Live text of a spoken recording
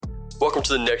Welcome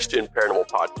to the NexGen Paranormal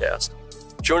Podcast.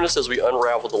 Join us as we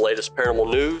unravel the latest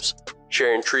paranormal news,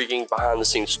 share intriguing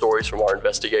behind-the-scenes stories from our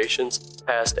investigations,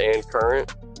 past and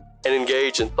current, and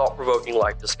engage in thought-provoking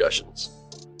life discussions.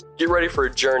 Get ready for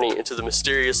a journey into the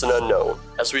mysterious and unknown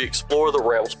as we explore the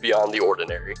realms beyond the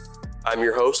ordinary. I'm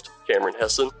your host, Cameron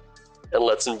Hessen, and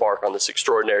let's embark on this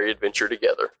extraordinary adventure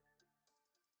together.